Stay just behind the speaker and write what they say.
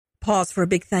Pause for a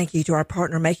big thank you to our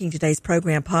partner making today's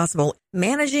program possible.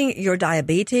 Managing your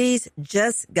diabetes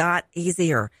just got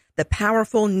easier. The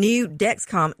powerful new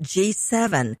Dexcom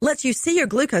G7 lets you see your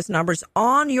glucose numbers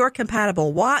on your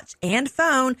compatible watch and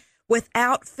phone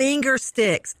without finger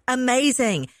sticks.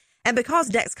 Amazing. And because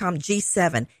Dexcom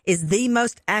G7 is the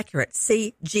most accurate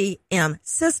CGM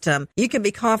system, you can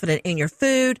be confident in your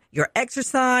food, your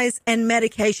exercise, and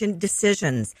medication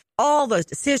decisions. All those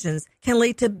decisions can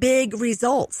lead to big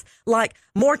results, like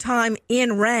more time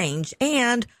in range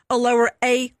and a lower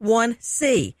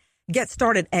A1C. Get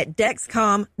started at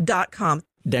Dexcom.com.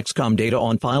 Dexcom data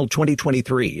on file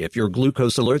 2023. If your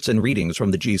glucose alerts and readings from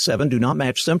the G7 do not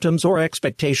match symptoms or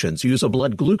expectations, use a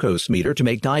blood glucose meter to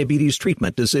make diabetes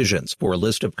treatment decisions. For a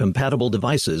list of compatible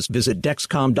devices, visit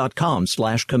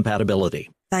Dexcom.com/compatibility.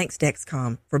 Thanks,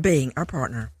 Dexcom, for being our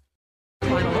partner.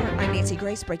 Final alert. I'm Nancy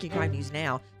Grace. Breaking crime news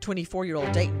now.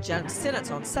 24-year-old Dayton Jones' sentence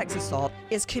on sex assault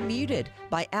is commuted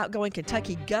by outgoing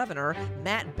Kentucky Governor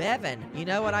Matt Bevin. You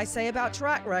know what I say about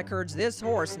track records. This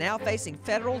horse now facing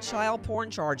federal child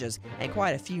porn charges and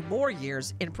quite a few more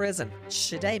years in prison.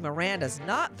 Shade Miranda's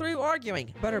not through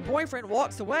arguing, but her boyfriend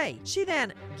walks away. She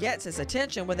then gets his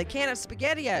attention with a can of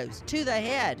SpaghettiOs to the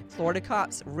head. Florida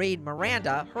cops read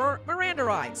Miranda her Miranda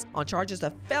rights on charges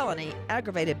of felony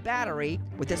aggravated battery.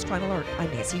 With this crime alert, I'm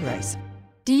Nancy Grace.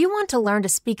 Do you want to learn to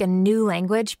speak a new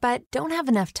language but don't have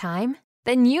enough time?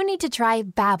 Then you need to try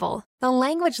Babbel, the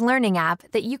language learning app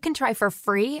that you can try for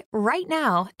free right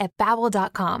now at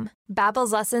Babbel.com.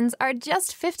 Babbel's lessons are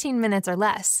just 15 minutes or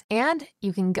less, and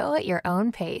you can go at your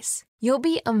own pace. You'll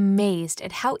be amazed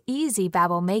at how easy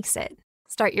Babbel makes it.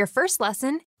 Start your first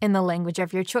lesson in the language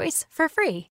of your choice for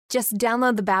free. Just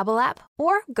download the Babbel app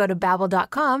or go to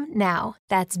Babbel.com now.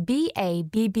 That's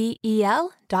Babbel.com.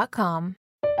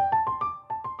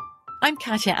 I'm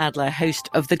Katya Adler, host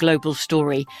of The Global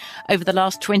Story. Over the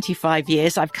last 25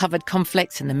 years, I've covered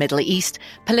conflicts in the Middle East,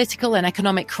 political and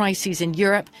economic crises in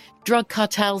Europe, drug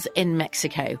cartels in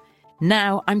Mexico.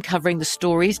 Now I'm covering the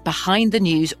stories behind the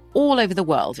news all over the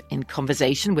world in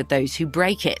conversation with those who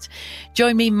break it.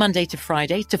 Join me Monday to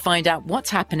Friday to find out what's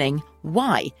happening,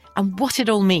 why, and what it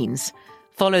all means.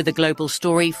 Follow The Global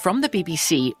Story from the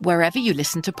BBC wherever you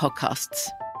listen to podcasts.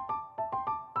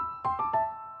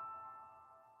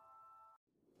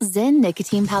 Zyn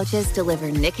nicotine pouches deliver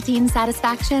nicotine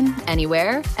satisfaction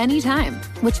anywhere, anytime,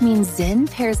 which means Zyn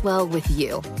pairs well with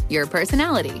you, your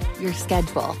personality, your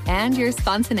schedule, and your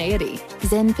spontaneity.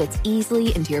 Zyn fits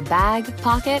easily into your bag,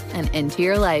 pocket, and into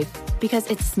your life because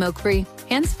it's smoke-free,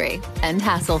 hands-free, and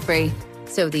hassle-free.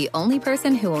 So the only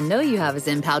person who will know you have a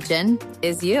Zyn pouch in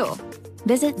is you.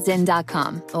 Visit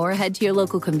Zyn.com or head to your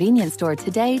local convenience store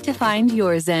today to find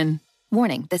your Zyn.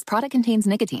 Warning, this product contains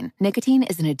nicotine. Nicotine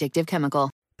is an addictive chemical.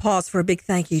 Pause for a big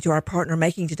thank you to our partner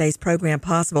making today's program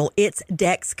possible. It's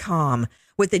Dexcom.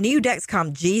 With the new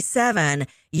Dexcom G7,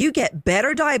 you get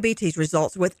better diabetes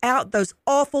results without those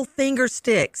awful finger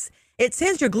sticks. It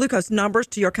sends your glucose numbers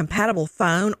to your compatible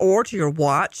phone or to your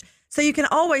watch, so you can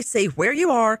always see where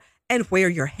you are and where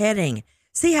you're heading.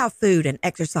 See how food and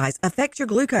exercise affect your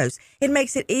glucose. It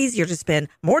makes it easier to spend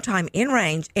more time in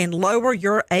range and lower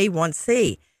your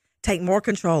A1C. Take more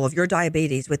control of your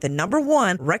diabetes with the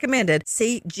 #1 recommended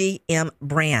CGM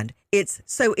brand. It's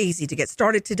so easy to get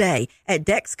started today at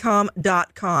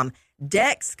Dexcom.com.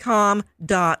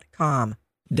 Dexcom.com.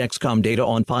 Dexcom data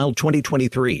on file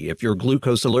 2023. If your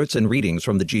glucose alerts and readings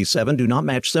from the G7 do not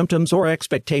match symptoms or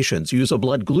expectations, use a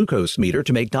blood glucose meter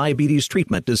to make diabetes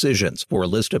treatment decisions. For a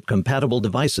list of compatible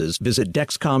devices, visit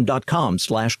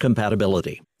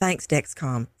Dexcom.com/compatibility. Thanks,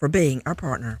 Dexcom, for being our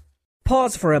partner.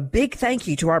 Pause for a big thank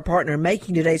you to our partner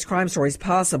making today's crime stories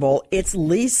possible. It's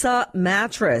Leesa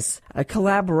Mattress, a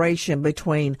collaboration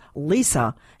between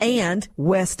Leesa and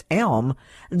West Elm.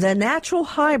 The natural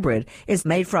hybrid is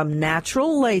made from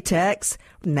natural latex,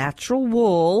 natural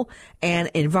wool,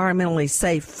 and environmentally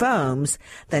safe foams.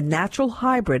 The natural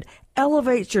hybrid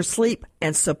elevates your sleep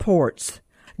and supports.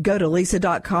 Go to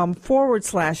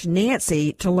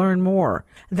Leesa.com/Nancy to learn more.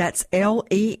 That's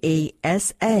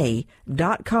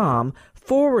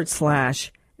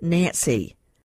LEESA.com/Nancy.